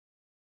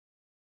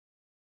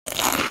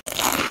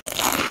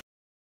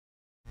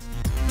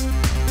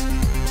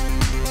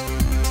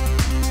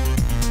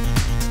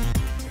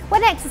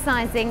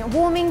exercising,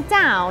 warming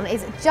down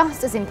is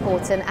just as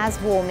important as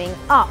warming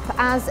up,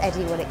 as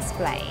Eddie will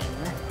explain.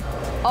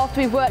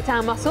 After we've worked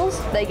our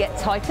muscles, they get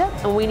tighter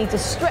and we need to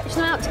stretch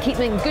them out to keep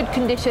them in good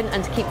condition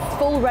and to keep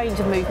full range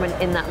of movement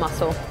in that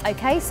muscle.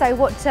 Okay, so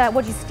what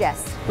do you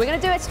suggest? We're going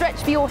to do a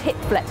stretch for your hip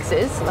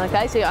flexors,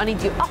 okay? So I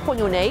need you up on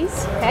your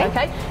knees,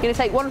 okay? You're going to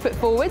take 1 foot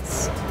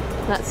forwards,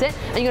 that's it,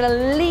 and you're going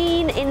to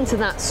lean into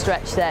that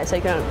stretch there. So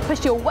you're going to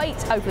push your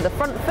weight over the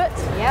front foot,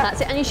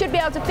 that's it, and you should be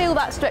able to feel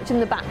that stretch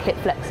in the back hip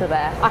flexor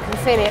there. I can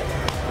feel it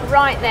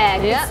right there,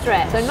 good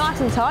stretch. So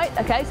nice and tight,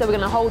 okay, so we're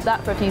going to hold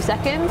that for a few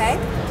seconds.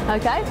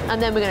 Okay,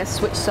 and then we're going to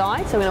switch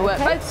sides, so we're going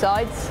to work both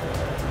sides.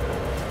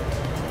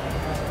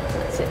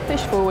 That's it,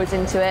 push forwards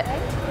into it.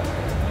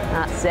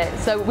 That's it.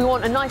 So we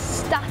want a nice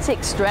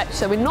static stretch,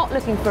 so we're not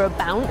looking for a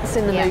bounce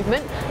in the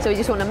movement, so we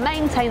just want to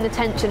maintain the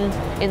tension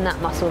in that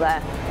muscle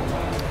there.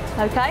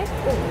 Okay?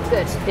 Ooh,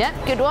 good. Yeah,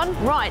 good one.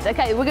 Right,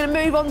 okay, we're going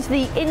to move on to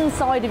the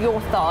inside of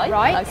your thigh.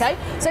 Right. Okay,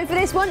 so for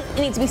this one,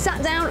 you need to be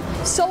sat down,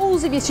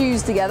 soles of your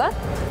shoes together,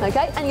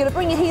 okay, and you're going to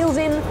bring your heels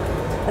in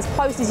as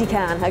close as you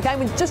can, okay?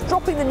 We're just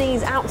dropping the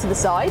knees out to the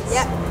sides,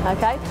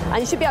 okay? And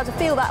you should be able to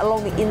feel that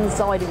along the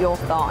inside of your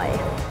thigh.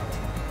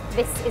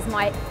 This is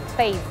my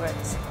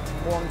favourite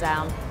warm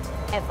down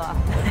ever.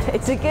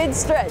 It's a good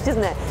stretch,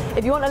 isn't it?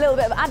 If you want a little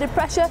bit of added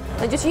pressure,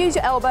 then just use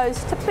your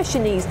elbows to push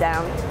your knees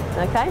down,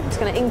 okay? It's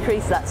going to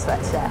increase that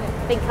stretch there.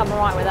 I think I'm all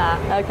right with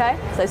that. Okay,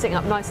 so sitting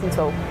up nice and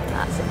tall.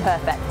 That's it,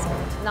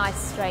 perfect. Nice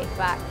straight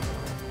back.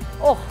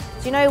 Oh,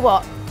 do you know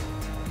what?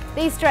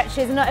 These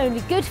stretches are not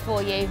only good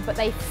for you, but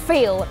they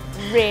feel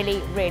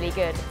really, really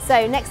good.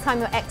 So next time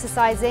you're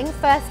exercising,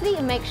 firstly,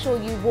 make sure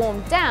you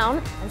warm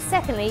down, and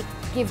secondly,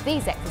 give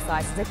these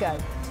exercises a go.